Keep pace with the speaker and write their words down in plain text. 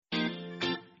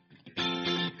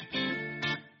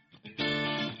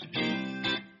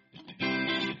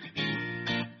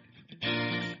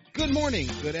Good morning,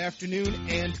 good afternoon,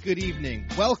 and good evening.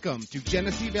 Welcome to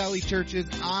Genesee Valley Church's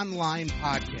online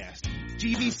podcast.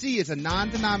 GVC is a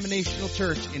non-denominational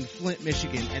church in Flint,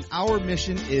 Michigan, and our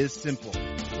mission is simple: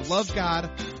 to love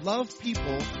God, love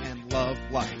people, and love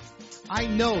life. I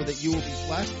know that you will be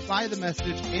blessed by the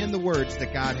message and the words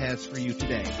that God has for you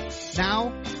today.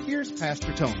 Now, here's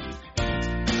Pastor Tony.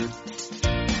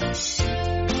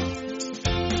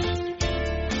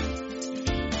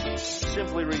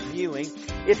 Simply reviewing,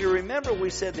 if you remember, we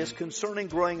said this concerning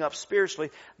growing up spiritually,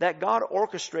 that God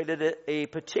orchestrated it a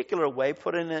particular way,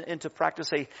 put into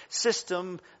practice a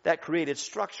system that created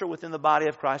structure within the body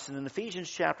of Christ. And in Ephesians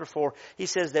chapter 4, he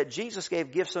says that Jesus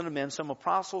gave gifts unto men, some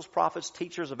apostles, prophets,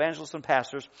 teachers, evangelists, and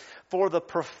pastors, for the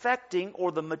perfecting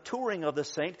or the maturing of the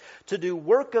saint, to do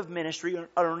work of ministry,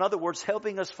 or in other words,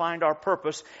 helping us find our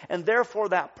purpose. And therefore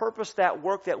that purpose, that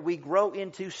work that we grow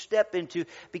into, step into,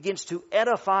 begins to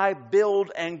edify,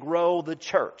 build, and grow the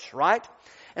church, right?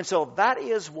 And so that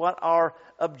is what our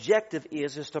objective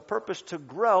is to purpose to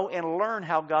grow and learn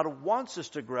how God wants us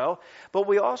to grow. But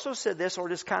we also said this, or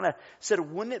just kind of said,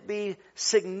 wouldn't it be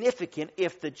significant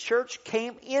if the church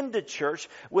came into church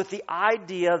with the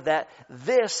idea that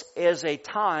this is a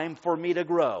time for me to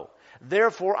grow?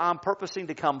 Therefore, I'm purposing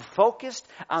to come focused,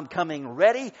 I'm coming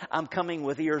ready, I'm coming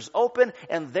with ears open,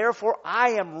 and therefore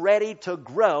I am ready to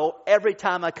grow every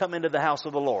time I come into the house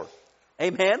of the Lord.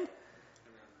 Amen?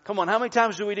 Come on, how many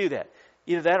times do we do that?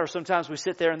 Either that or sometimes we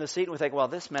sit there in the seat and we think, well,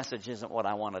 this message isn't what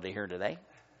I wanted to hear today.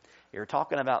 You're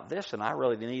talking about this and I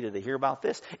really needed to hear about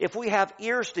this. If we have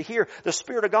ears to hear, the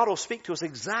Spirit of God will speak to us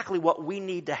exactly what we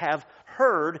need to have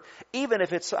heard, even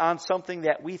if it's on something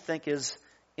that we think is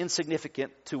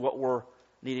insignificant to what we're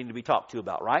needing to be talked to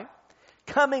about, right?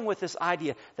 Coming with this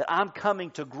idea that I'm coming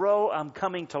to grow, I'm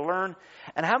coming to learn.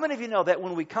 And how many of you know that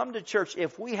when we come to church,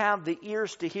 if we have the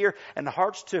ears to hear and the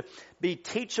hearts to be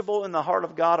teachable in the heart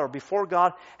of God or before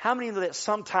God, how many know that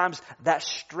sometimes that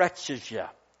stretches you,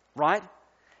 right?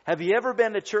 Have you ever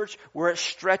been to church where it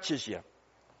stretches you?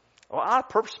 Well, I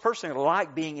personally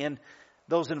like being in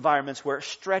those environments where it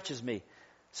stretches me.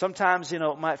 Sometimes, it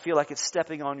might feel like it's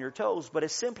stepping on your toes, but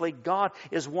it's simply God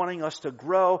is wanting us to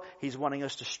grow. He's wanting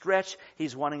us to stretch.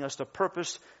 He's wanting us to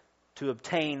purpose to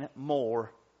obtain more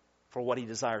for what He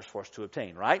desires for us to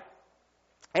obtain, right?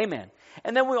 Amen.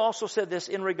 And then we also said this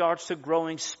in regards to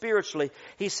growing spiritually.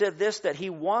 He said this, that He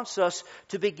wants us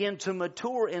to begin to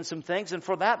mature in some things. And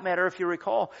for that matter, if you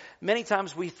recall, many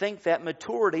times we think that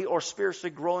maturity or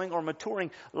spiritually growing or maturing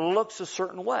looks a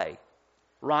certain way,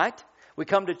 right? We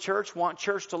come to church, want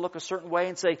church to look a certain way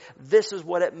and say, this is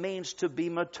what it means to be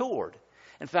matured.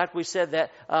 In fact, we said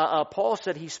that Paul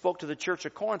said he spoke to the church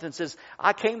of Corinth and says,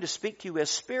 I came to speak to you as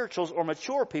spirituals or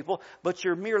mature people, but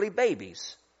you're merely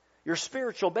babies. You're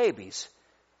spiritual babies,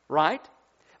 right?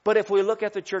 But if we look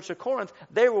at the church of Corinth,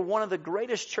 they were one of the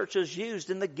greatest churches used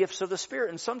in the gifts of the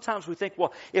Spirit. And sometimes we think,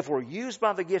 well, if we're used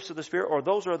by the gifts of the Spirit, or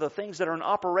those are the things that are in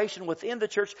operation within the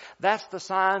church, that's the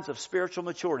signs of spiritual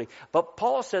maturity. But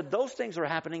Paul said those things are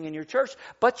happening in your church,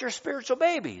 but you're spiritual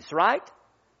babies, right?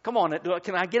 Come on,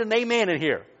 can I get an amen in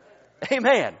here?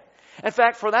 Amen. In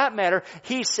fact, for that matter,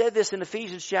 he said this in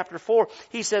Ephesians chapter 4.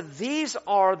 He said, these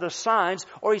are the signs,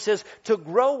 or he says, to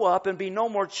grow up and be no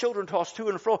more children tossed to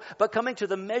and fro, but coming to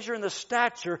the measure and the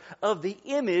stature of the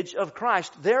image of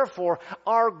Christ. Therefore,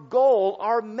 our goal,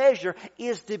 our measure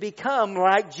is to become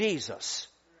like Jesus.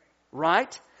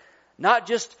 Right? Not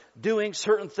just doing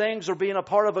certain things or being a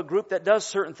part of a group that does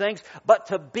certain things, but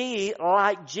to be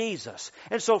like Jesus.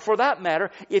 And so for that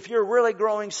matter, if you're really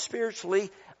growing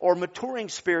spiritually or maturing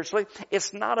spiritually,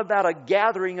 it's not about a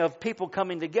gathering of people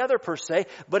coming together per se,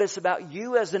 but it's about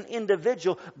you as an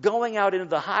individual going out into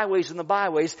the highways and the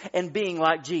byways and being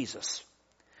like Jesus.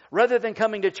 Rather than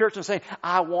coming to church and saying,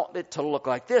 I want it to look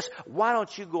like this, why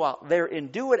don't you go out there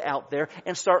and do it out there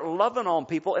and start loving on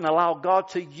people and allow God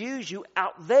to use you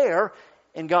out there,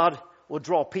 and God will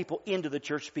draw people into the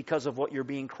church because of what you're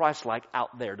being Christ-like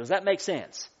out there. Does that make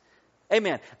sense?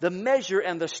 Amen. The measure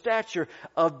and the stature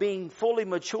of being fully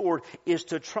matured is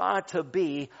to try to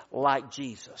be like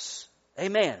Jesus.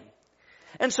 Amen.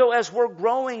 And so as we're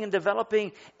growing and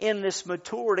developing in this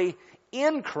maturity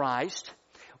in Christ,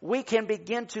 we can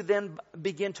begin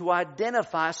to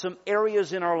identify some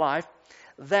areas in our life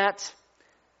that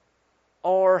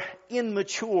are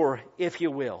immature, if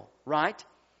you will, right?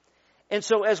 And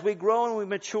so as we grow and we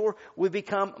mature, we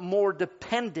become more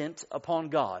dependent upon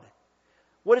God.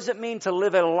 What does it mean to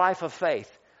live a life of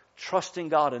faith? Trusting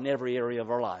God in every area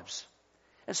of our lives.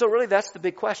 And so really that's the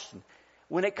big question.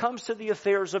 When it comes to the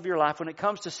affairs of your life, when it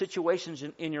comes to situations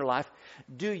in your life,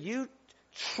 do you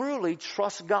truly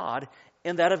trust God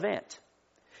in that event?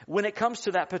 When it comes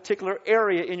to that particular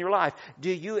area in your life,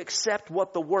 do you accept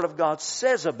what the Word of God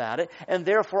says about it? And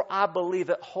therefore, I believe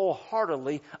it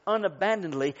wholeheartedly,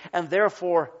 unabandonedly, and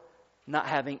therefore not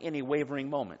having any wavering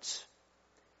moments.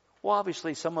 Well,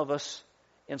 obviously, some of us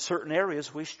in certain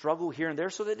areas, we struggle here and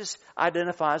there, so that just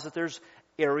identifies that there's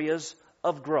areas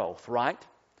of growth, right?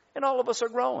 And all of us are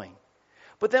growing.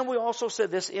 But then we also said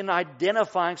this, in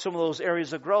identifying some of those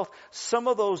areas of growth, some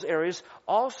of those areas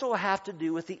also have to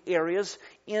do with the areas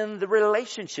in the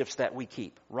relationships that we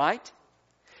keep, right?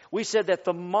 We said that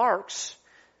the marks,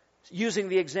 using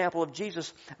the example of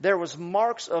Jesus, there was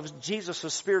marks of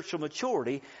Jesus' spiritual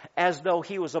maturity as though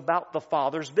he was about the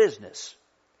Father's business.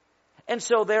 And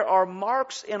so there are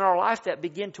marks in our life that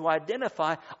begin to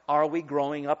identify, are we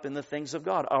growing up in the things of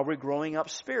God? Are we growing up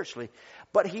spiritually?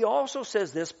 But he also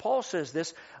says this, Paul says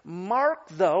this, mark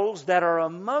those that are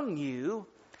among you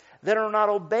that are not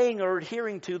obeying or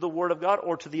adhering to the Word of God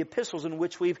or to the epistles in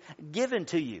which we've given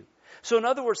to you. So in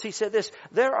other words, he said this,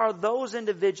 there are those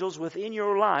individuals within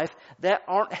your life that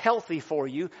aren't healthy for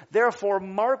you. Therefore,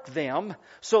 mark them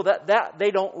so that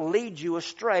they don't lead you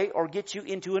astray or get you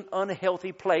into an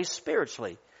unhealthy place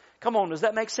spiritually. Come on, does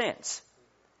that make sense?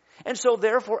 And so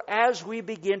therefore, as we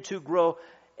begin to grow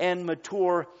and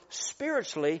mature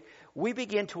spiritually, we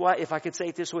begin to, if I could say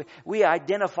it this way, we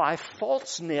identify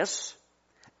falseness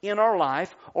in our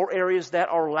life or areas that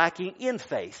are lacking in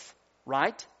faith,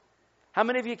 right? How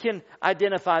many of you can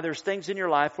identify there's things in your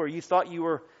life where you thought you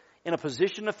were in a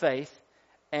position of faith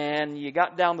and you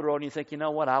got down the road and you think, you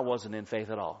know what, I wasn't in faith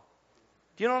at all.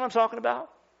 Do you know what I'm talking about?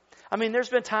 I mean, there's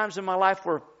been times in my life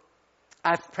where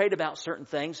I've prayed about certain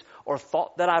things or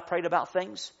thought that I prayed about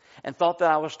things and thought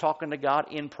that I was talking to God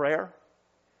in prayer.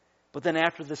 But then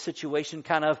after the situation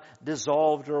kind of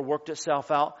dissolved or worked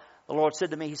itself out, the Lord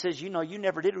said to me, he says, you know, you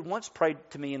never did once pray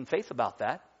to me in faith about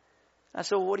that. I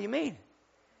said, well, what do you mean?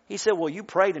 He said, well, you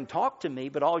prayed and talked to me,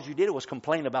 but all you did was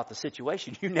complain about the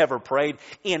situation. You never prayed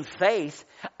in faith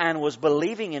and was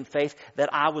believing in faith that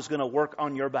I was going to work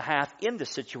on your behalf in the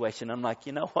situation. I'm like,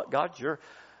 you know what, God, you're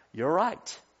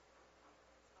right.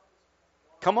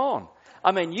 Come on.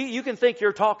 I mean, you can think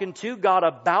you're talking to God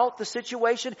about the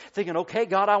situation, thinking, okay,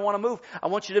 God, I want to move. I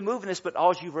want you to move in this, but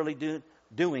all you're really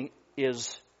doing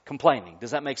is complaining.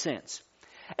 Does that make sense?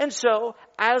 And so,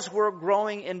 as we're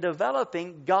growing and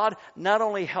developing, God not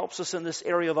only helps us in this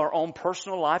area of our own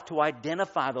personal life to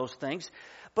identify those things,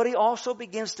 but He also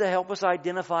begins to help us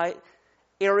identify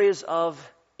areas of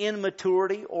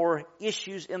immaturity or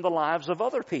issues in the lives of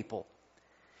other people.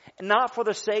 Not for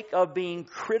the sake of being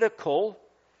critical,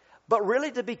 but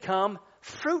really to become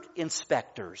fruit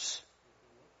inspectors.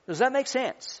 Does that make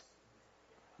sense?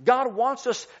 God wants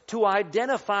us to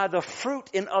identify the fruit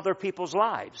in other people's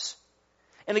lives.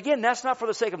 And again, that's not for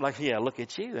the sake of like, yeah, look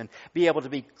at you and be able to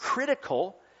be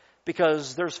critical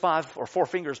because there's 5 or 4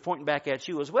 fingers pointing back at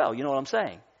you as well. You know what I'm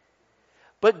saying?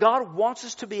 But God wants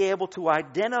us to be able to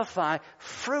identify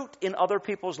fruit in other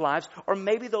people's lives or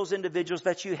maybe those individuals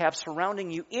that you have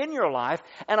surrounding you in your life.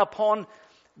 And upon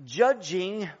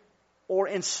judging or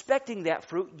inspecting that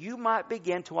fruit, you might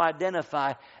begin to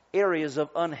identify areas of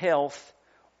unhealth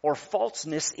or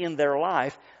falseness in their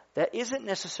life that isn't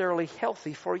necessarily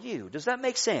healthy for you. Does that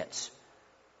make sense?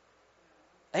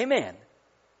 Amen.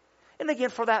 And again,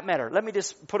 for that matter, let me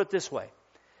just put it this way.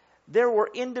 There were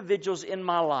individuals in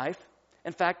my life.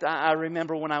 In fact, I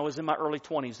remember when I was in my early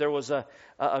 20s, there was a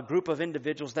group of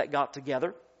individuals that got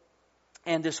together.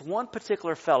 And this one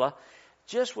particular fella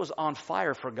just was on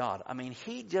fire for God. I mean,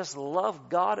 he just loved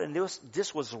God, and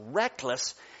this was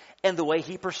reckless in the way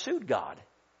he pursued God.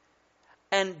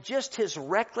 And just his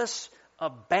reckless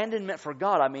abandonment for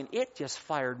God, I mean, it just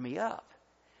fired me up.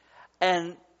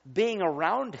 And being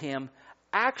around him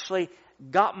actually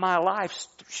got my life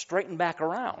straightened back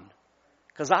around.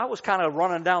 Because I was kind of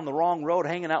running down the wrong road,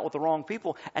 hanging out with the wrong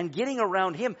people, and getting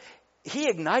around him, he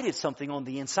ignited something on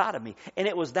the inside of me. And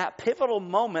it was that pivotal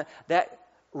moment that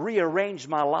rearranged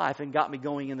my life and got me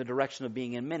going in the direction of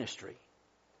being in ministry.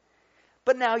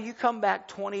 But now you come back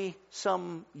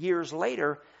 20-some years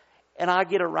later, and I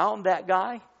get around that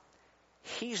guy.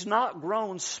 He's not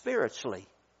grown spiritually.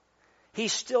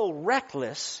 He's still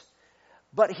reckless,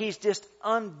 but he's just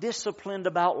undisciplined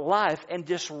about life and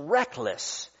just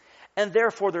reckless. And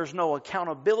therefore there's no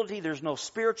accountability, there's no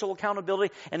spiritual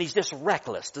accountability, and he's just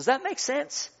reckless. Does that make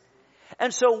sense?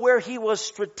 And so where he was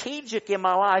strategic in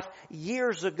my life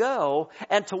years ago,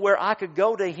 and to where I could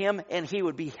go to him and he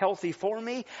would be healthy for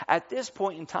me, at this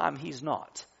point in time he's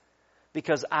not.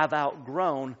 because I've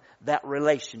outgrown that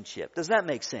relationship. Does that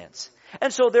make sense?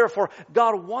 And so therefore,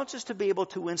 God wants us to be able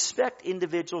to inspect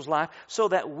individuals' life so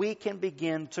that we can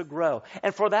begin to grow.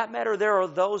 And for that matter, there are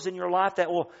those in your life that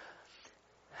will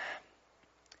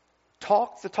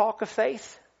talk the talk of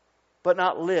faith, but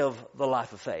not live the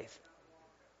life of faith.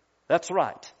 That's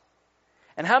right.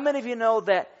 And how many of you know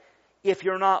that if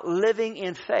you're not living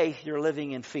in faith, you're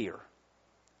living in fear?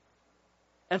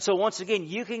 And so once again,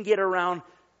 you can get around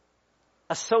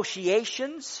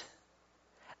associations,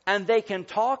 and they can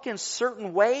talk in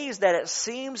certain ways that it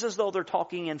seems as though they're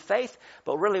talking in faith,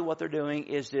 but really what they're doing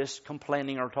is just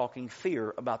complaining or talking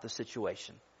fear about the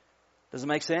situation. Does it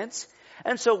make sense?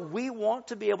 And so we want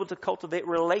to be able to cultivate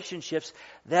relationships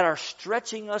that are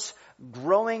stretching us,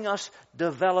 growing us,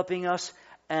 developing us,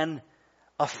 and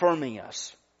affirming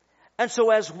us. And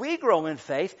so as we grow in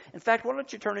faith, in fact, why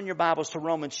don't you turn in your Bibles to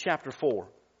Romans chapter 4.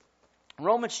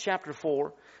 Romans chapter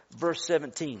 4, verse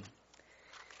 17.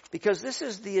 Because this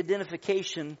is the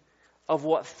identification of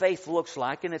what faith looks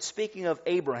like, and it's speaking of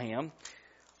Abraham.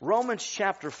 Romans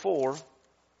chapter 4,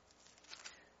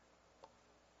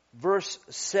 verse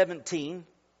 17.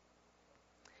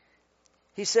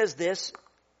 He says this.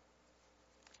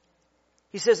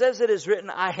 He says, as it is written,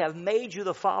 I have made you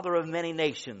the father of many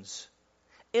nations,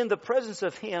 in the presence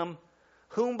of him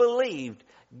whom believed,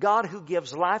 God who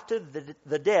gives life to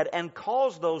the dead and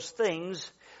calls those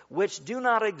things which do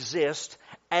not exist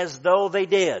as though they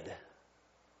did.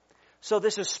 So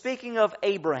this is speaking of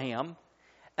Abraham.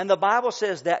 And the Bible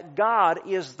says that God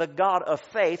is the God of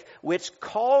faith, which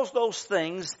calls those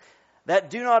things that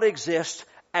do not exist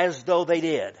as though they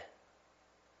did.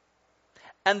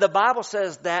 And the Bible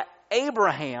says that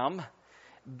Abraham,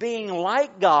 being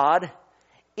like God,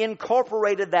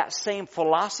 incorporated that same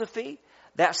philosophy,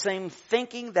 that same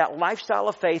thinking, that lifestyle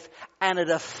of faith, and it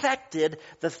affected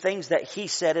the things that he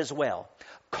said as well.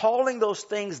 Calling those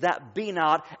things that be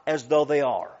not as though they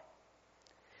are.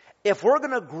 If we're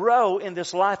going to grow in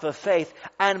this life of faith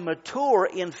and mature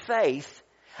in faith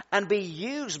and be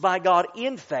used by God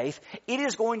in faith, it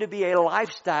is going to be a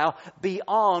lifestyle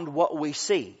beyond what we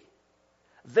see.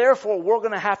 Therefore, we're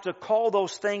going to have to call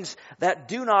those things that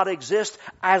do not exist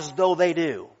as though they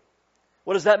do.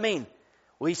 What does that mean?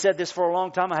 We said this for a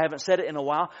long time. I haven't said it in a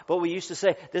while. But we used to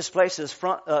say this place is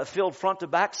filled front to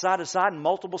back, side to side, in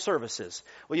multiple services.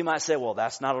 Well, you might say, well,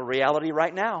 that's not a reality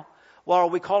right now. Well, are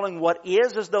we calling what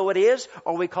is as though it is?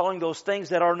 Or are we calling those things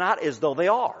that are not as though they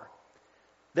are?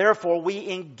 Therefore, we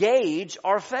engage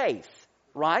our faith,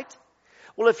 right?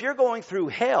 Well, if you're going through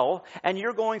hell and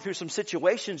you're going through some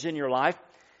situations in your life,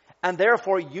 and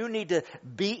therefore you need to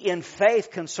be in faith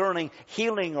concerning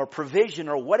healing or provision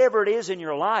or whatever it is in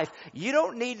your life, you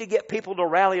don't need to get people to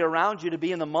rally around you to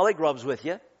be in the mully grubs with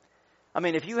you. I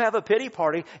mean, if you have a pity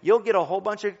party, you'll get a whole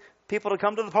bunch of people to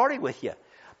come to the party with you.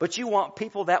 But you want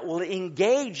people that will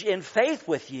engage in faith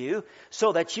with you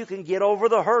so that you can get over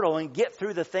the hurdle and get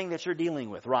through the thing that you're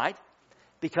dealing with, right?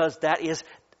 Because that is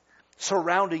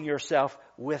surrounding yourself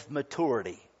with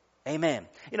maturity. Amen.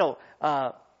 You know,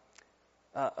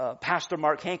 Pastor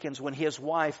Mark Hankins, when his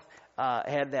wife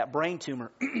had that brain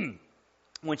tumor,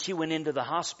 when she went into the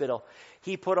hospital,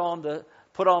 he put on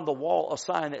the wall a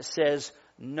sign that says,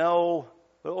 "No,"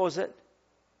 what was it?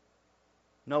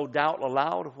 "No doubt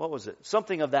allowed." What was it?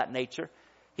 Something of that nature.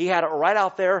 He had it right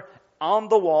out there on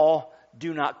the wall.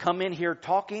 Do not come in here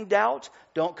talking doubt.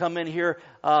 Don't come in here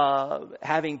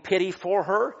having pity for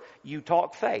her. You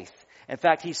talk faith. In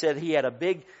fact, he said he had a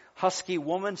big husky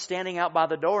woman standing out by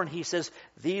the door, and he says,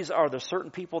 these are the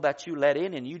certain people that you let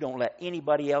in, and you don't let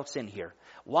anybody else in here.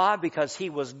 Why? Because he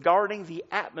was guarding the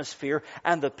atmosphere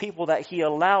and the people that he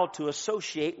allowed to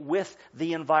associate with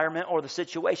the environment or the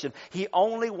situation. He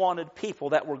only wanted people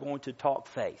that were going to talk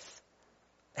faith.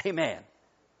 Amen.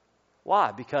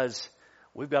 Why? Because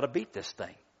we've got to beat this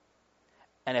thing.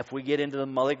 And if we get into the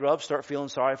mully grub, start feeling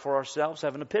sorry for ourselves,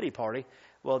 having a pity party,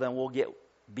 well, then we'll get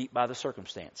beat by the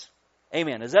circumstance.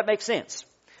 Amen. Does that make sense?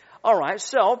 All right.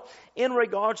 So in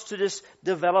regards to this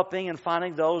developing and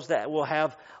finding those that will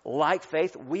have like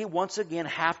faith, we once again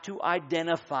have to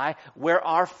identify where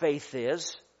our faith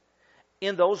is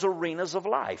in those arenas of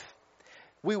life.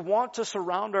 We want to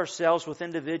surround ourselves with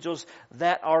individuals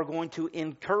that are going to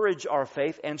encourage our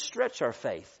faith and stretch our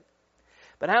faith.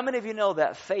 But how many of you know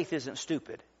that faith isn't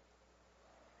stupid?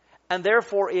 And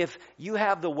therefore, if you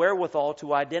have the wherewithal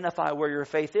to identify where your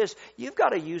faith is, you've got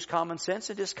to use common sense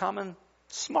and just common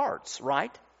smarts,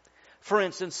 right? For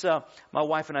instance, my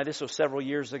wife and I, this was several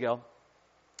years ago,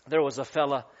 there was a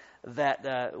fella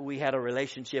that we had a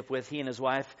relationship with. He and his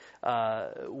wife,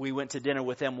 we went to dinner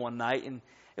with them one night,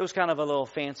 It was kind of a little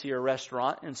fancier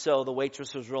restaurant, and so the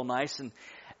waitress was real nice.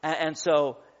 And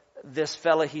so this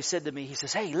fella, he said to me, he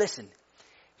says, hey, listen.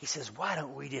 He says, why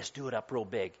don't we just do it up real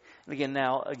big? And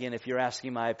again, if you're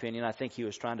asking my opinion, I think he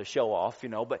was trying to show off,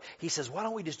 but he says, why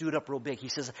don't we just do it up real big? He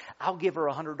says, I'll give her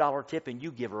 $100 tip and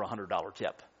you give her $100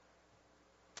 tip.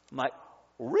 I'm like,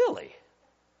 really?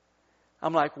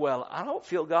 I'm like, well, I don't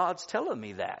feel God's telling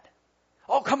me that.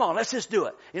 Oh, come on, let's just do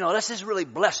it. Let's just really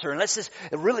bless her and let's just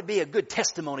really be a good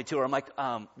testimony to her. I'm like,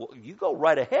 well, you go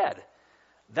right ahead.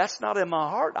 That's not in my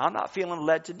heart. I'm not feeling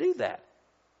led to do that.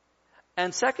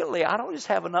 And secondly, I don't just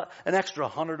have an extra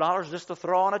 $100 just to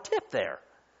throw on a tip there.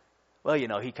 Well,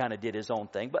 he kind of did his own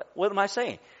thing. But what am I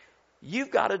saying? You've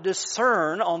got to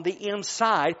discern on the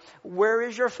inside, where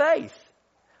is your faith?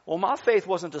 Well, my faith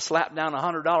wasn't to slap down a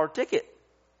 $100 ticket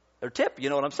or tip, you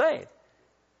know what I'm saying?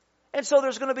 And so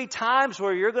there's going to be times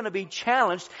where you're going to be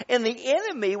challenged, and the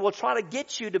enemy will try to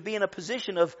get you to be in a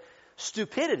position of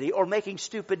stupidity or making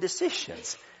stupid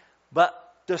decisions. But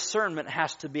discernment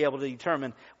has to be able to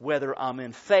determine whether I'm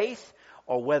in faith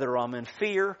or whether I'm in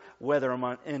fear, whether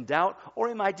I'm in doubt, or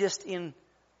am I just in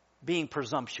being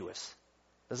presumptuous?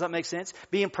 Does that make sense?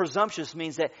 Being presumptuous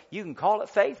means that you can call it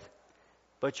faith,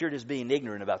 but you're just being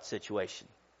ignorant about the situation.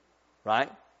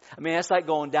 Right? I mean, that's like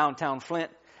going downtown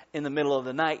Flint in the middle of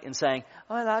the night and saying,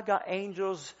 oh, I got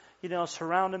angels,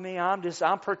 surrounding me.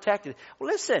 I'm protected.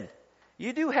 Well, listen,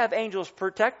 you do have angels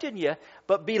protecting you,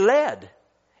 but be led.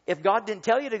 If God didn't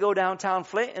tell you to go downtown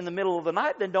Flint in the middle of the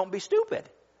night, then don't be stupid.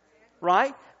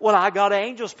 Right? Well, I got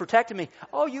angels protecting me.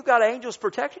 Oh, you got angels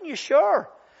protecting you? Sure.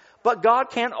 But God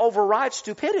can't override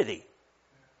stupidity.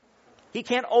 He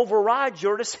can't override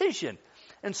your decision.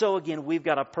 And so again, we've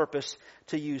got a purpose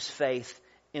to use faith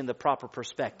in the proper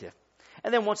perspective.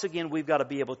 And then once again, we've got to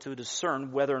be able to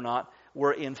discern whether or not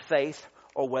we're in faith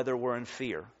or whether we're in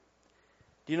fear.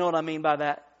 Do you know what I mean by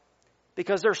that?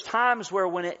 Because there's times where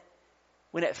when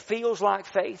it feels like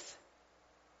faith,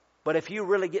 but if you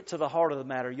really get to the heart of the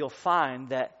matter, you'll find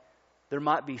that there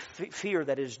might be fear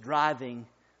that is driving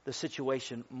the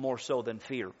situation more so than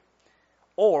fear.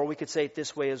 Or we could say it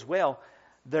this way as well.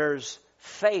 There's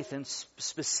faith in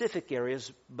specific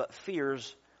areas, but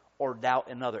fears or doubt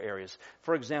in other areas.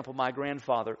 For example, my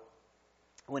grandfather,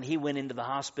 when he went into the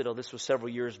hospital, this was several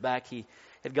years back, he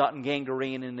had gotten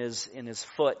gangrene in his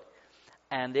foot,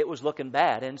 and it was looking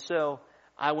bad. And so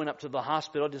I went up to the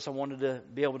hospital, I wanted to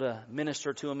be able to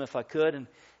minister to him if I could. And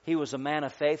he was a man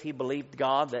of faith. He believed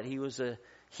God, that he was a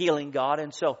healing God.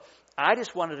 And so I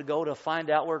just wanted to go to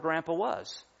find out where Grandpa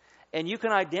was. And you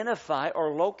can identify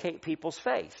or locate people's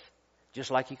faith, just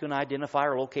like you can identify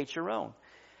or locate your own.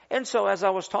 And so as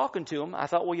I was talking to him, I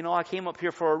thought, well, I came up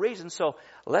here for a reason, so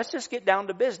let's just get down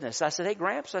to business. I said, hey,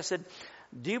 Gramps, I said,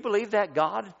 do you believe that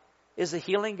God is a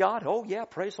healing God? Oh, yeah,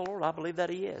 praise the Lord, I believe that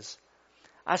He is.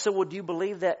 I said, well, do you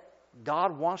believe that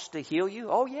God wants to heal you?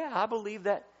 Oh, yeah, I believe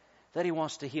that He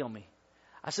wants to heal me.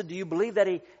 I said, do you believe that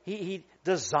He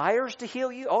desires to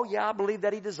heal you? Oh, yeah, I believe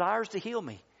that He desires to heal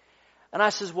me. And I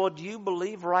says, well, do you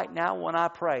believe right now when I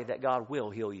pray that God will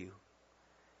heal you?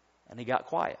 And he got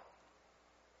quiet.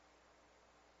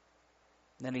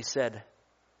 Then he said,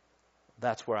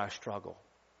 that's where I struggle.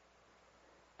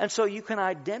 And so you can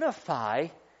identify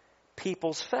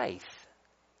people's faith.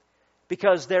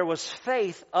 Because there was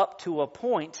faith up to a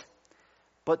point,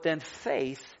 but then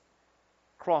faith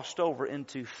crossed over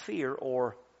into fear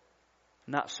or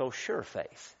not so sure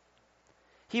faith.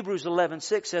 Hebrews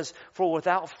 11:6 says, for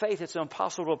without faith it's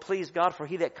impossible to please God, for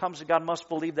he that comes to God must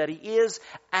believe that He is,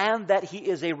 and that He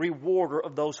is a rewarder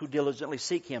of those who diligently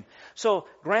seek Him. So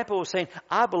Grandpa was saying,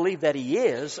 I believe that He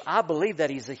is, I believe that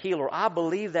He's a healer, I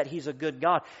believe that He's a good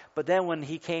God. But then when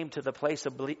he came to the place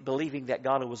of believing that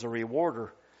God was a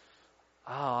rewarder,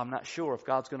 I'm not sure if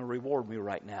God's going to reward me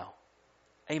right now.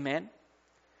 Amen.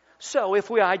 So if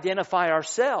we identify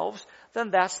ourselves, then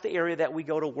that's the area that we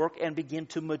go to work and begin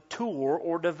to mature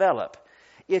or develop.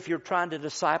 If you're trying to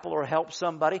disciple or help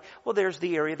somebody, well, there's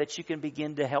the area that you can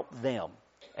begin to help them.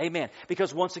 Amen.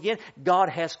 Because once again, God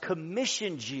has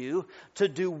commissioned you to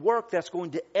do work that's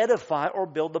going to edify or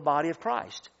build the body of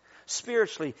Christ.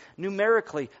 Spiritually,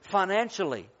 numerically,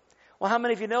 financially. Well, how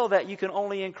many of you know that you can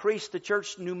only increase the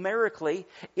church numerically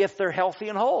if they're healthy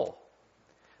and whole?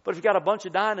 But if you've got a bunch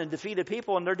of dying and defeated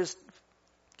people and they're just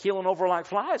keeling over like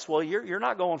flies, well, you're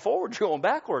not going forward, you're going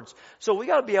backwards. So we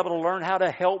got to be able to learn how to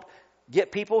help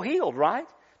get people healed, right?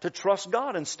 To trust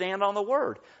God and stand on the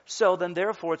Word. So then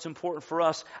therefore it's important for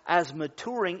us as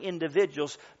maturing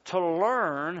individuals to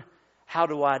learn how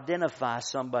to identify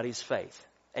somebody's faith.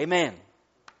 Amen.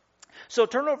 So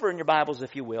turn over in your Bibles,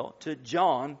 if you will, to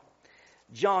John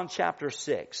chapter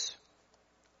 6.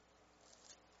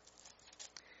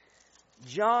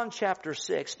 John chapter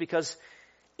 6, because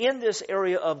in this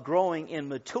area of growing and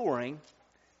maturing,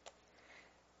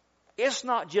 it's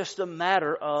not just a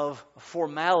matter of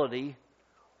formality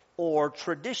or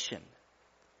tradition.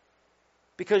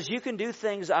 Because you can do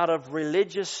things out of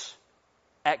religious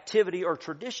activity or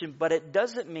tradition, but it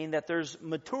doesn't mean that there's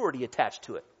maturity attached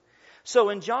to it. So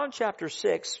in John chapter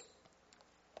 6,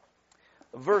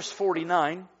 verse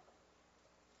 49,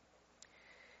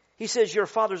 he says, your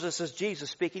fathers, this is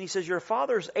Jesus speaking, he says, your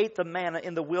fathers ate the manna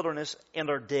in the wilderness and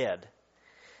are dead.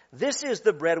 This is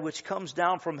the bread which comes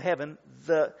down from heaven,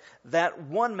 that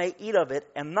one may eat of it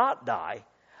and not die.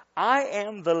 I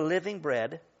am the living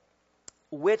bread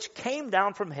which came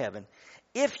down from heaven.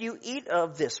 If you eat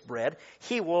of this bread,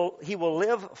 he will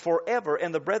live forever.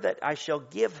 And the bread that I shall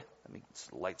give, the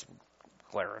light's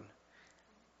glaring.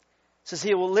 It says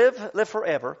he will live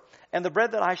forever. And the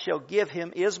bread that I shall give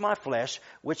him is my flesh,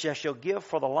 which I shall give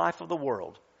for the life of the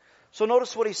world. So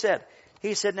notice what he said.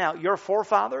 He said, now, your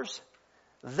forefathers,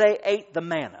 they ate the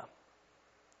manna.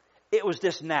 It was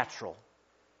just natural.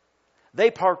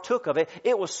 They partook of it.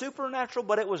 It was supernatural,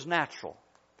 but it was natural.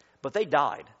 But they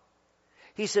died.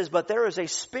 He says, but there is a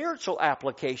spiritual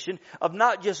application of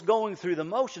not just going through the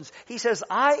motions. He says,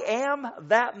 I am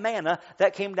that manna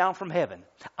that came down from heaven.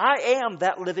 I am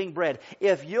that living bread.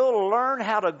 If you'll learn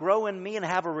how to grow in me and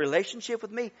have a relationship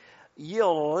with me,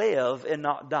 you'll live and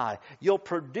not die. You'll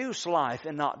produce life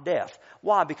and not death.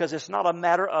 Why? Because it's not a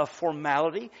matter of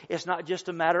formality. It's not just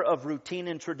a matter of routine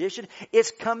and tradition.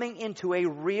 It's coming into a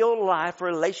real life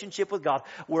relationship with God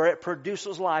where it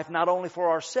produces life not only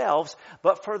for ourselves,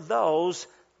 but for those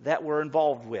that we're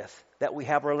involved with, that we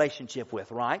have a relationship with,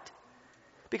 right?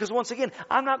 Because once again,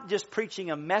 I'm not just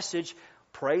preaching a message,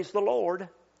 praise the Lord,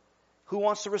 who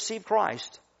wants to receive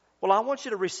Christ. Well, I want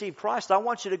you to receive Christ. I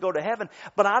want you to go to heaven.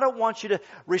 But I don't want you to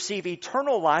receive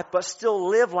eternal life but still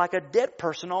live like a dead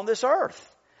person on this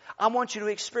earth. I want you to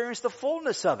experience the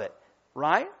fullness of it.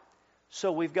 Right?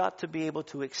 So we've got to be able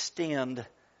to extend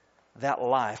that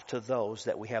life to those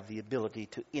that we have the ability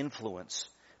to influence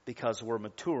because we're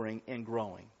maturing and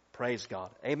growing. Praise God.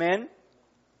 Amen?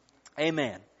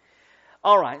 Amen.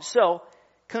 All right. So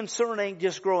concerning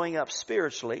just growing up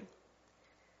spiritually,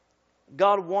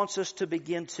 God wants us to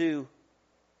begin to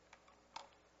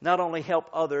not only help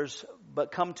others,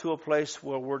 but come to a place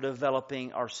where we're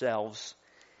developing ourselves.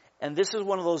 And this is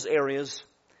one of those areas,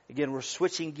 again, we're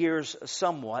switching gears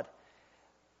somewhat,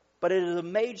 but it is a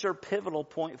major pivotal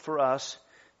point for us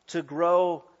to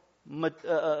grow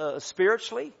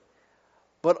spiritually,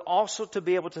 but also to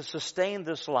be able to sustain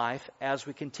this life as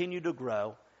we continue to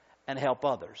grow and help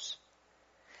others.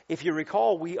 If you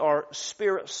recall, we are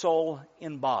spirit, soul,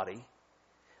 and body.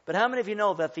 But how many of you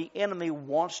know that the enemy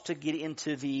wants to get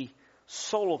into the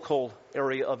solical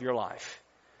area of your life?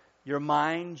 Your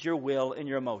mind, your will, and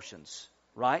your emotions,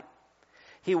 right?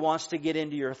 He wants to get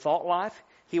into your thought life.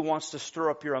 He wants to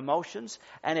stir up your emotions.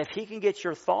 And if he can get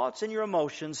your thoughts and your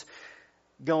emotions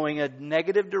going a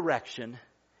negative direction,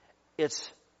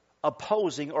 it's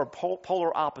opposing or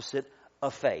polar opposite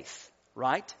of faith,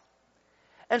 right?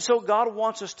 And so God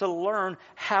wants us to learn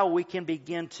how we can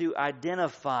begin to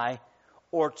identify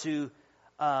or to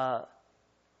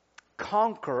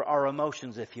conquer our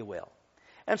emotions, if you will.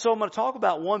 And so I'm going to talk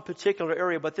about one particular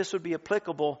area, but this would be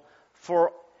applicable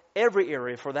for every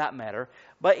area for that matter.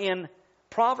 But in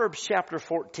Proverbs chapter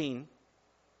 14,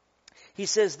 he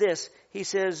says this. He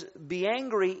says, be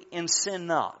angry and sin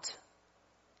not.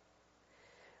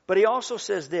 But he also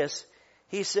says this.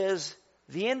 He says,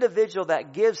 the individual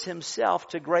that gives himself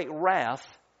to great wrath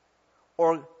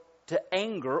or to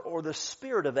anger, or the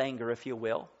spirit of anger, if you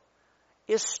will,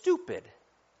 is stupid.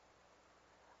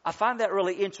 I find that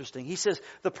really interesting. He says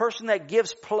the person that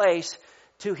gives place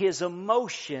to his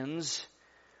emotions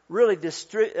really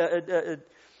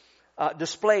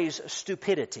displays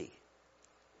stupidity.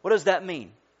 What does that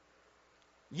mean?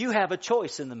 You have a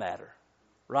choice in the matter,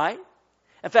 right?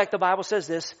 In fact, the Bible says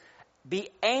this, be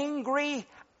angry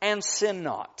and sin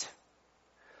not.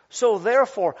 So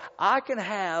therefore, I can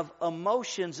have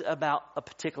emotions about a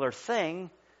particular thing,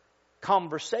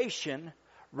 conversation,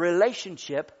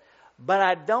 relationship, but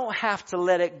I don't have to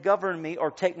let it govern me or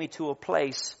take me to a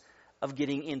place of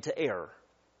getting into error.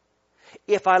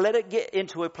 If I let it get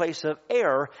into a place of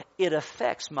error, it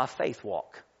affects my faith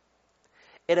walk.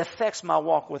 It affects my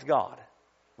walk with God,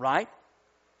 right?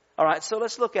 All right, so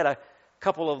let's look at a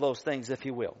couple of those things, if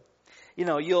you will. You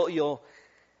know, you'll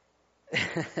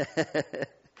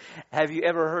have you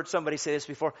ever heard somebody say this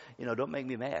before? You know, don't make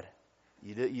me mad.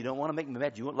 You don't want to make me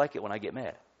mad. You won't like it when I get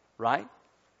mad, right?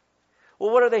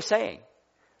 Well, what are they saying?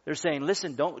 They're saying,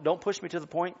 listen, don't push me to the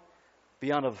point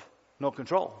beyond of no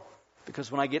control.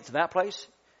 Because when I get to that place,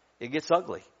 it gets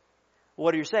ugly.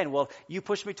 What are you saying? Well, you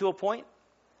push me to a point,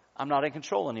 I'm not in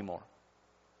control anymore.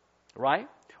 Right?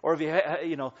 Or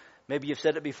if maybe you've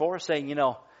said it before, saying,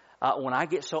 when I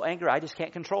get so angry, I just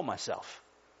can't control myself.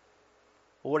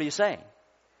 Well, what are you saying?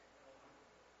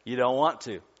 You don't want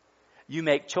to. You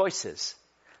make choices.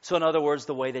 So in other words,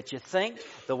 the way that you think,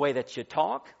 the way that you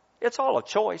talk, it's all a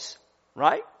choice,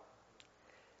 right?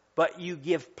 But you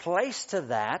give place to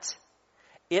that,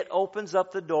 it opens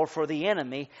up the door for the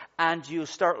enemy, and you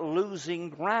start losing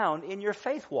ground in your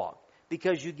faith walk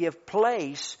because you give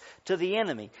place to the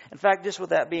enemy. In fact, just with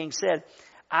that being said,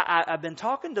 I've been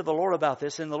talking to the Lord about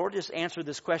this, and the Lord just answered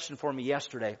this question for me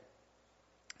yesterday.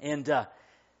 And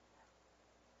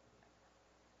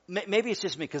maybe it's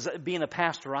just me, because being a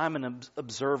pastor, I'm an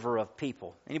observer of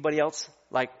people. Anybody else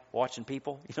like watching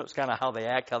people? It's kind of how they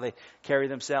act, how they carry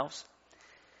themselves.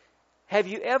 Have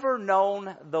you ever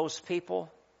known those people?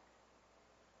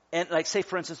 And like, say,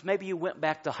 for instance, maybe you went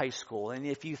back to high school, and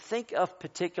if you think of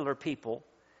particular people,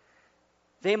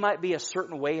 they might be a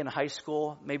certain way in high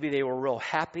school. Maybe they were real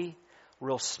happy,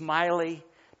 real smiley,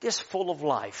 just full of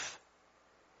life.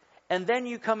 And then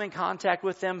you come in contact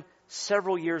with them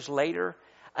several years later,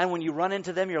 and when you run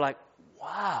into them, you're like,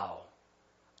 wow,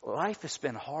 life has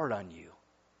been hard on you.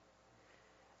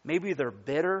 Maybe they're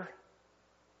bitter,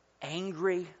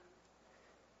 angry,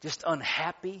 just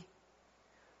unhappy.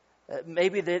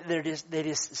 Maybe they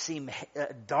just seem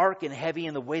dark and heavy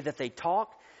in the way that they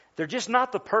talk. They're just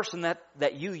not the person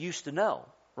that you used to know,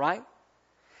 right?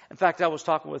 In fact, I was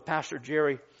talking with Pastor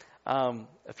Jerry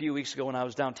a few weeks ago when I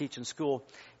was down teaching school.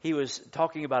 He was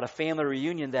talking about a family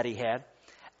reunion that he had,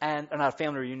 or not a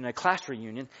family reunion, a class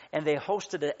reunion, and they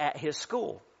hosted it at his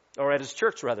school, or at his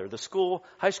church rather. The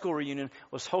high school reunion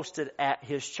was hosted at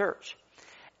his church.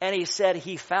 And he said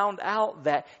he found out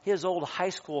that his old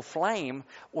high school flame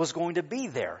was going to be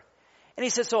there. And he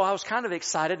said, so I was kind of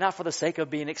excited, not for the sake of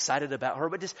being excited about her,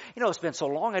 but just, it's been so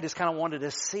long, I just kind of wanted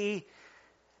to see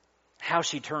how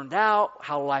she turned out,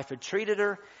 how life had treated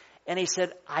her. And he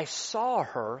said, I saw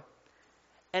her,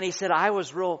 and he said, I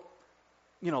was real,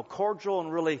 cordial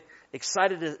and really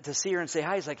excited to see her and say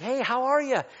hi. He's like, hey, how are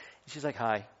you? And she's like,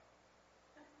 hi.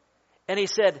 And he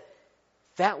said,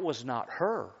 that was not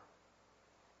her.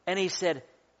 And he said,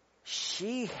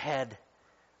 she had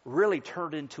really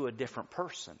turned into a different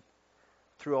person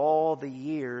through all the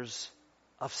years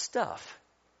of stuff.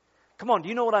 Come on, do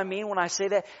you know what I mean when I say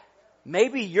that?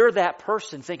 Maybe you're that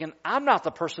person thinking, I'm not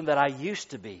the person that I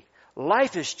used to be.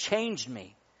 Life has changed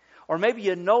me. Or maybe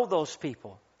you know those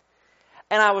people.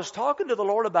 And I was talking to the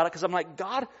Lord about it because I'm like,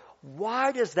 God,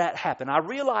 why does that happen? I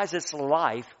realize it's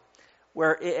life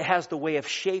where it has the way of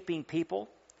shaping people.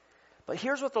 But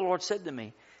here's what the Lord said to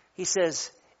me. He says,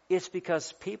 it's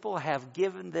because people have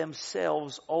given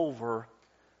themselves over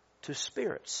to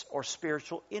spirits or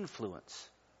spiritual influence.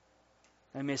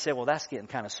 And you may say, well, that's getting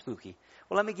kind of spooky.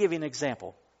 Well, let me give you an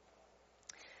example.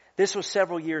 This was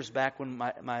several years back when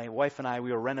my wife and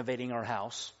we were renovating our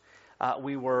house.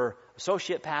 We were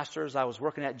associate pastors. I was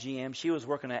working at GM. She was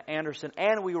working at Anderson.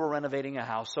 And we were renovating a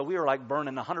house. So we were like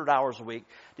burning 100 hours a week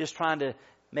just trying to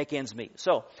make ends meet.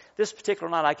 So this particular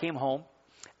night I came home.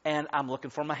 And I'm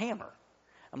looking for my hammer.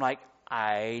 I'm like,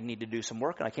 I need to do some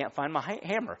work, and I can't find my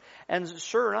hammer. And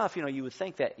sure enough, you would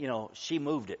think that, she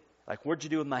moved it. Like, what'd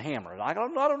you do with my hammer? And I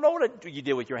don't know what you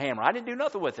did with your hammer. I didn't do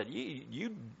nothing with it.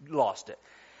 You lost it.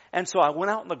 And so I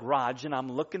went out in the garage, and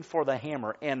I'm looking for the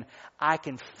hammer, and I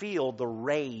can feel the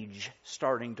rage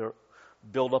starting to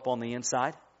build up on the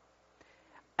inside.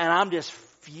 And I'm just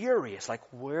furious. Like,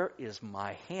 where is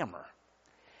my hammer?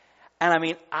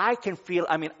 And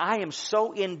I am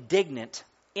so indignant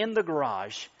in the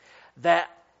garage that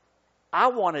I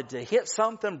wanted to hit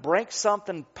something, break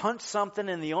something, punch something,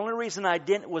 and the only reason I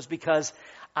didn't was because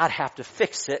I'd have to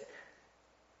fix it.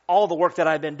 All the work that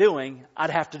I've been doing, I'd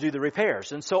have to do the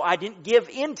repairs. And so I didn't give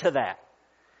in to that.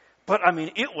 But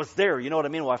it was there, you know what I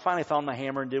mean? Well, I finally found my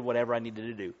hammer and did whatever I needed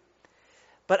to do.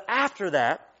 But after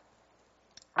that,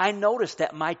 I noticed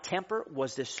that my temper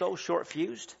was just so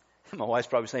short-fused. My wife's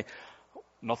probably saying,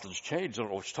 nothing's changed. I don't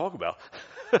know what you're talking about.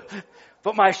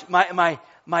 But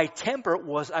my temper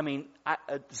was,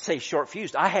 say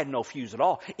short-fused. I had no fuse at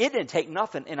all. It didn't take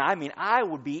nothing. And I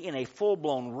would be in a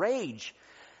full-blown rage.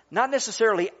 Not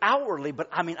necessarily outwardly, but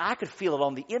I could feel it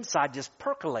on the inside just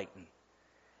percolating.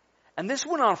 And this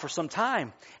went on for some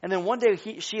time. And then one day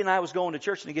she and I was going to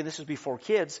church. And again, this was before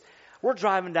kids. We're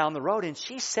driving down the road and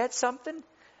she said something.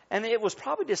 And it was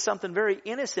probably just something very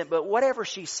innocent, but whatever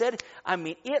she said, I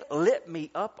mean, it lit me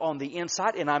up on the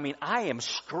inside. And I mean, I am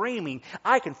screaming.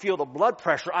 I can feel the blood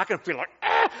pressure. I can feel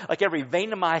like every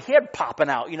vein in my head popping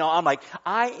out. You know, I'm like,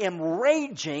 I am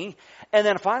raging. And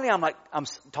then finally I'm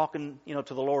talking,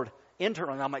 to the Lord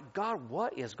internally. I'm like, God,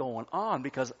 what is going on?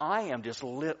 Because I am just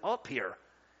lit up here.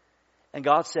 And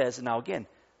God says, now again,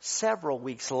 several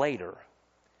weeks later,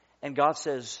 and God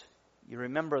says, you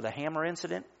remember the hammer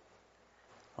incident?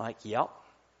 Like, yep.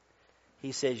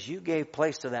 He says, you gave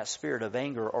place to that spirit of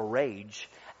anger or rage,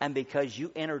 and because you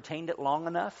entertained it long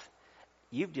enough,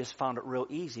 you've just found it real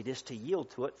easy just to yield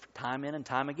to it time in and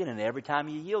time again. And every time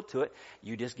you yield to it,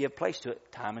 you just give place to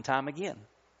it time and time again.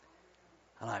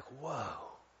 I'm like, whoa.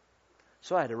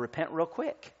 So I had to repent real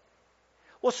quick.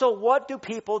 Well, so what do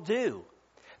people do?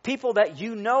 People that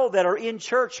you know that are in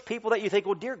church, people that you think,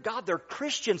 well, dear God, they're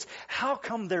Christians. How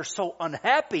come they're so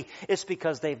unhappy? It's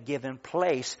because they've given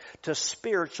place to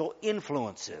spiritual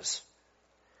influences.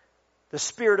 The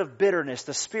spirit of bitterness,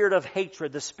 the spirit of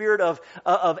hatred, the spirit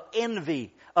of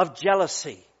envy, of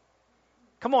jealousy.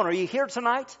 Come on, are you here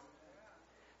tonight?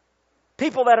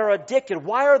 People that are addicted.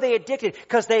 Why are they addicted?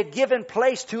 Because they've given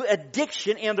place to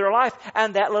addiction in their life,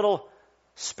 and that little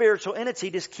spiritual entity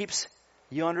just keeps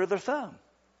you under their thumb.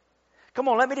 Come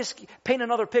on, let me just paint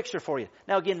another picture for you.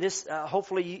 Now again, this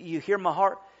hopefully you hear my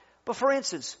heart. But for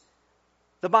instance,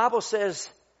 the Bible says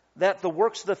that the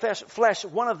works of the flesh,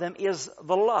 one of them is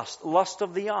the lust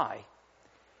of the eye.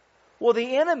 Well,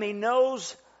 the enemy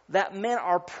knows that men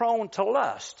are prone to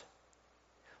lust.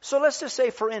 So let's just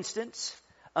say, for instance,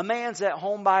 a man's at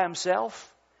home by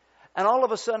himself, and all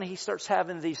of a sudden he starts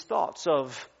having these thoughts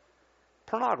of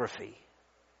pornography.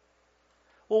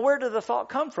 Well, where did the thought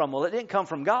come from? Well, it didn't come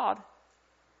from God.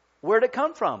 Where did it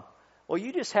come from? Well,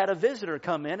 you just had a visitor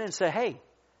come in and say, hey,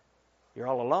 you're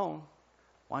all alone.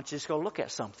 Why don't you just go look at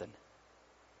something?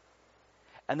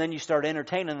 And then you start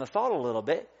entertaining the thought a little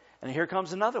bit, and here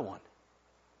comes another one.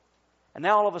 And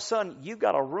now all of a sudden, you've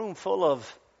got a room full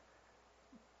of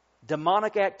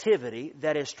demonic activity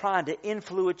that is trying to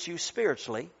influence you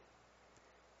spiritually,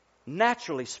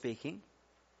 naturally speaking,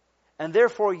 and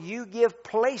therefore you give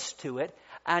place to it,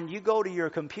 and you go to your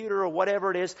computer or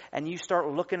whatever it is, and you start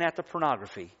looking at the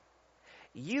pornography.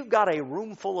 You've got a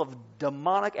room full of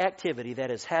demonic activity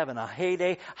that is having a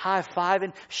heyday,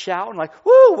 high-fiving, shouting like,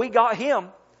 woo, we got him.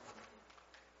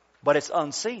 But it's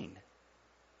unseen.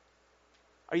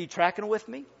 Are you tracking with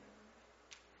me?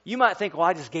 You might think, well,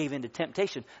 I just gave in to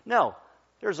temptation. No,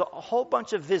 there's a whole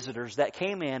bunch of visitors that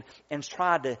came in and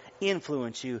tried to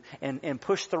influence you and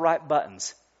push the right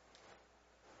buttons.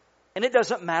 And it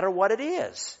doesn't matter what it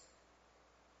is.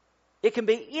 It can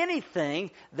be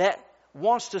anything that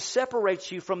wants to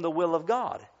separate you from the will of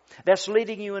God, that's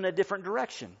leading you in a different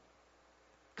direction.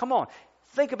 Come on,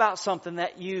 think about something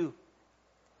that you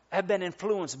have been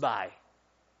influenced by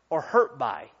or hurt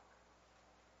by.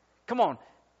 Come on,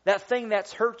 that thing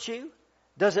that's hurt you,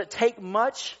 does it take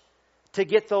much to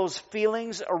get those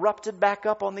feelings erupted back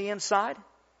up on the inside?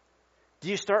 Do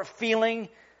you start feeling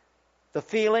the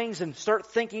feelings and start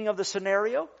thinking of the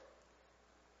scenario?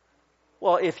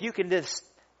 Well, if you can just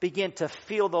begin to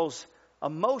feel those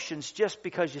emotions just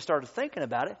because you started thinking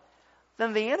about it,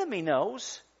 then the enemy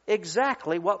knows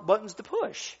exactly what buttons to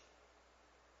push.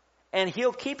 And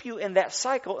he'll keep you in that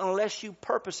cycle unless you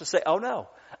purpose to say, oh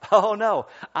no,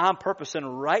 I'm purposing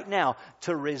right now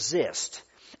to resist.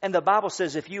 And the Bible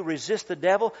says if you resist the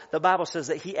devil, the Bible says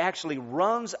that he actually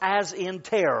runs as in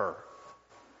terror.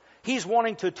 He's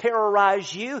wanting to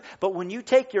terrorize you, but when you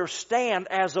take your stand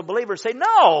as a believer, say,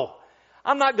 no,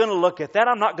 I'm not going to look at that.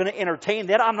 I'm not going to entertain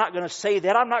that. I'm not going to say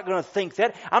that. I'm not going to think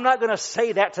that. I'm not going to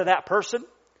say that to that person.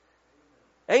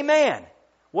 Amen.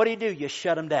 What do? You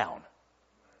shut him down.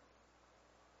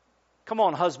 Come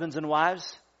on, husbands and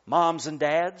wives, moms and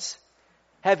dads.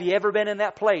 Have you ever been in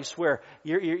that place where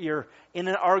you're in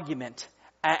an argument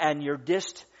and you're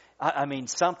just,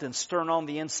 something's stirring on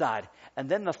the inside, and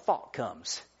then the thought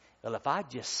comes, well, if I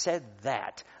just said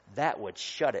that, that would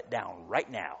shut it down right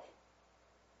now.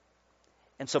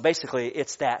 And so basically,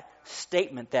 it's that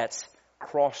statement that's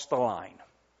crossed the line.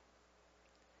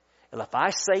 And if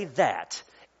I say that,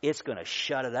 it's going to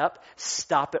shut it up,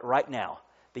 stop it right now.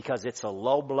 Because it's a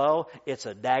low blow, it's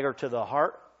a dagger to the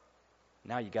heart.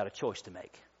 Now you got a choice to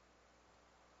make.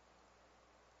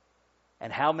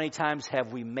 And how many times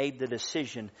have we made the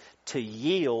decision to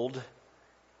yield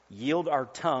our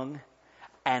tongue,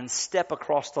 and step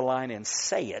across the line and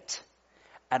say it,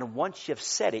 and once you've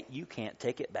said it, you can't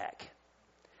take it back.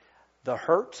 The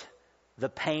hurt, the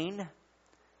pain,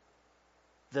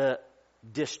 the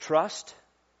distrust,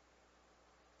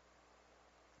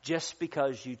 just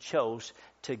because you chose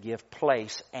to give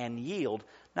place and yield.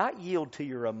 Not yield to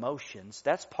your emotions.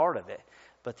 That's part of it.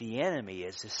 But the enemy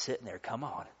is just sitting there. Come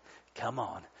on. Come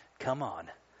on. Come on.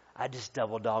 I just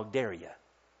double dog dare you.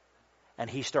 And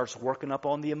he starts working up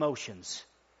on the emotions.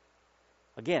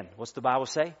 Again, what's the Bible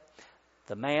say?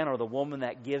 The man or the woman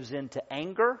that gives in to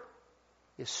anger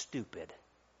is stupid.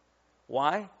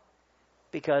 Why?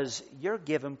 Because you're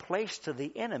giving place to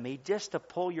the enemy just to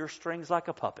pull your strings like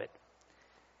a puppet.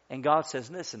 And God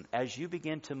says, listen, as you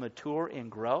begin to mature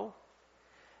and grow,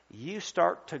 you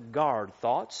start to guard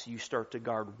thoughts, you start to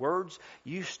guard words,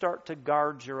 you start to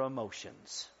guard your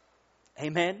emotions.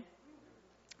 Amen?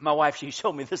 My wife, she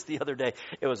showed me this the other day.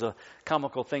 It was a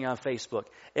comical thing on Facebook.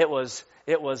 It was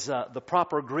the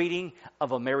proper greeting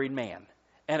of a married man.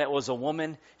 And it was a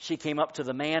woman. She came up to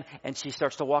the man and she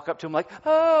starts to walk up to him like,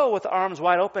 oh, with the arms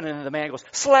wide open. And the man goes,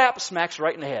 slap, smacks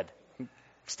right in the head.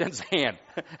 Extends a hand.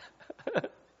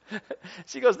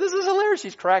 She goes, this is hilarious.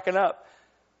 She's cracking up.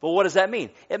 But what does that mean?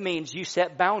 It means you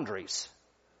set boundaries.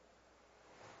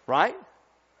 Right?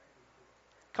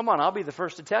 Come on, I'll be the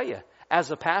first to tell you. As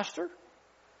a pastor,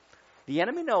 the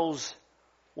enemy knows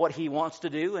what he wants to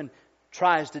do and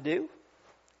tries to do. In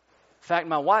fact,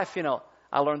 my wife,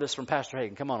 I learned this from Pastor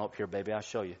Hagen. Come on up here, baby. I'll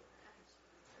show you.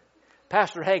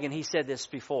 Pastor Hagen, he said this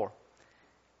before.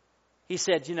 He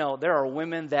said, there are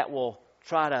women that will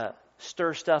try to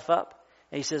stir stuff up.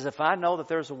 And he says, if I know that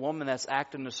there's a woman that's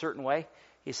acting a certain way,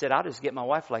 he said, I'll just get my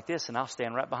wife like this and I'll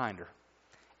stand right behind her.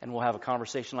 And we'll have a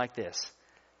conversation like this.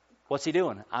 What's he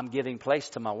doing? I'm giving place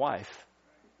to my wife.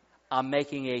 I'm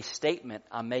making a statement.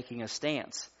 I'm making a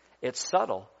stance. It's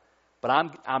subtle, but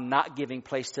I'm not giving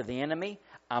place to the enemy.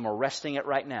 I'm arresting it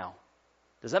right now.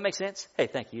 Does that make sense? Hey,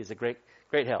 thank you. It's a great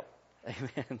help.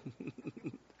 Amen.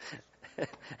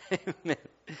 Amen.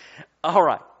 All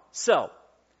right. So,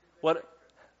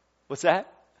 what's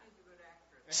that?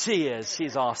 She is.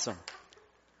 She's awesome.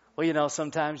 Well,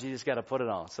 sometimes you just got to put it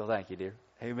on. So thank you, dear.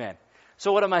 Amen.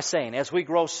 So what am I saying? As we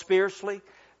grow spiritually,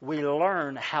 we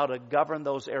learn how to govern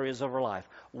those areas of our life.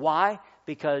 Why?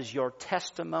 Because your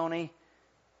testimony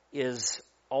is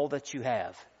all that you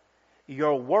have.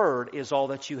 Your word is all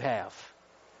that you have.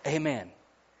 Amen.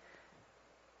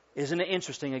 Isn't it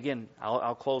interesting? Again,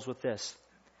 I'll close with this.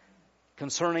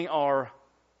 Concerning our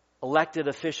elected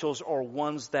officials or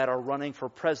ones that are running for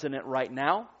president right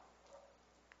now,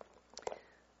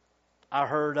 I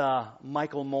heard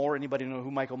Michael Moore. Anybody know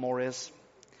who Michael Moore is?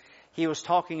 He was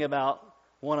talking about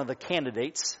one of the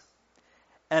candidates,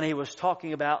 and he was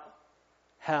talking about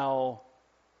how,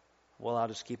 I'll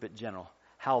just keep it general,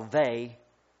 how they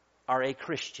are a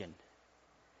Christian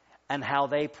and how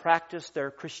they practice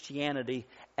their Christianity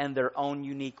in their own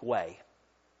unique way.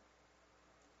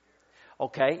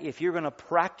 Okay, if you're going to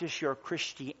practice your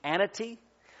Christianity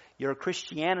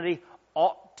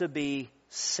ought to be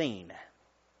seen.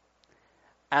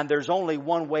 And there's only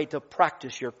one way to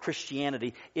practice your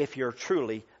Christianity if you're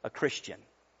truly a Christian.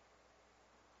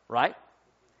 Right?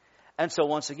 And so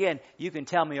once again, you can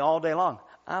tell me all day long,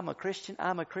 I'm a Christian,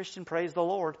 praise the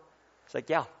Lord. It's like,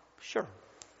 yeah, sure.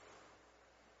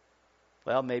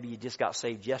 Well, maybe you just got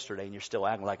saved yesterday and you're still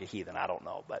acting like a heathen. I don't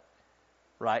know, but,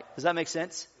 right? Does that make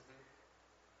sense?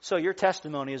 So your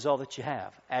testimony is all that you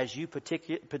have. As you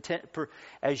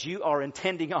are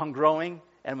intending on growing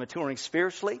and maturing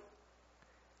spiritually,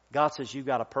 God says you've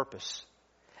got a purpose.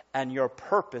 And your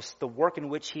purpose, the work in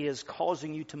which He is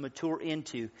causing you to mature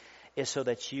into, is so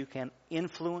that you can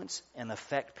influence and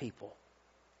affect people.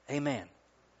 Amen.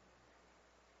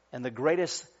 And the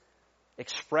greatest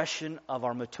expression of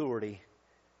our maturity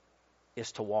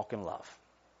is to walk in love.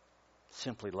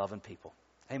 Simply loving people.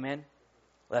 Amen.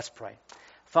 Let's pray.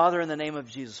 Father, in the name of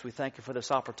Jesus, we thank you for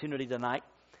this opportunity tonight,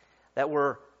 that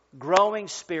we're growing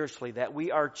spiritually, that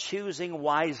we are choosing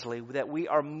wisely, that we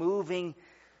are moving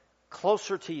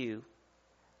closer to you,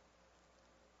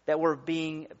 that we're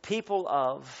being people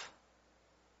of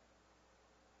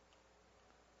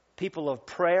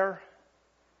prayer,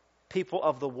 people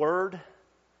of the Word,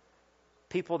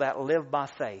 people that live by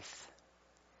faith.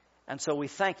 And so we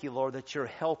thank you, Lord, that you're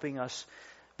helping us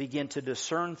begin to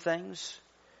discern things,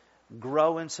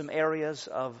 grow in some areas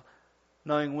of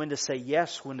knowing when to say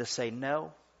yes, when to say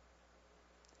no,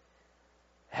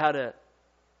 how to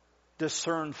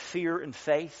discern fear and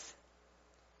faith,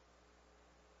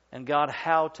 and God,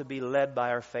 how to be led by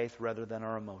our faith rather than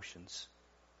our emotions.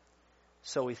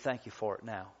 So we thank you for it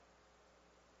now.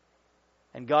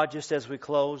 And God, just as we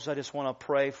close, I just want to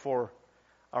pray for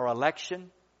our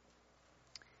election,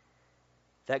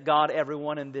 that God,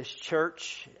 everyone in this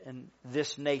church and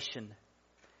this nation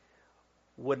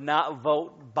would not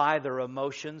vote by their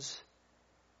emotions,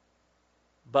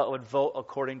 but would vote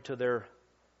according to their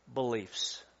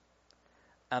beliefs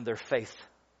and their faith.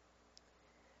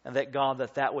 And that, God,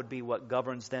 that would be what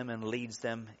governs them and leads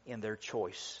them in their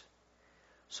choice.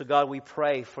 So, God, we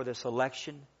pray for this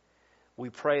election. We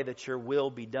pray that your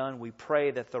will be done. We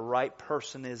pray that the right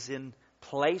person is in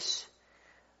place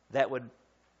that would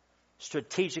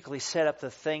strategically set up the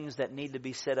things that need to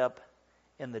be set up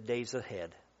in the days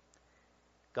ahead.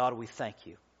 God, we thank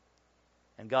you.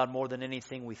 And God, more than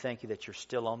anything, we thank you that you're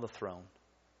still on the throne.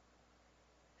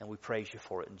 And we praise you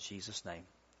for it in Jesus' name.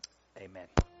 Amen.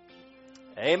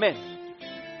 Amen.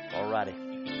 All righty.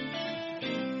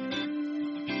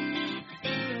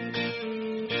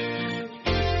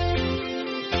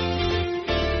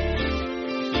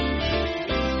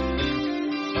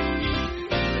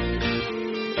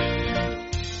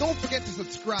 Don't forget to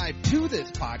subscribe to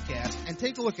this podcast and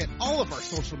take a look at all of our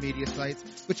social media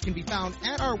sites, which can be found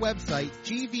at our website,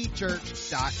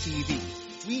 gvchurch.tv.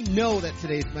 We know that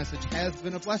today's message has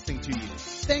been a blessing to you.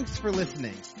 Thanks for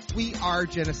listening. We are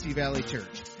Genesee Valley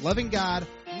Church, loving God,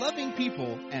 loving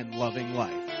people, and loving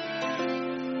life.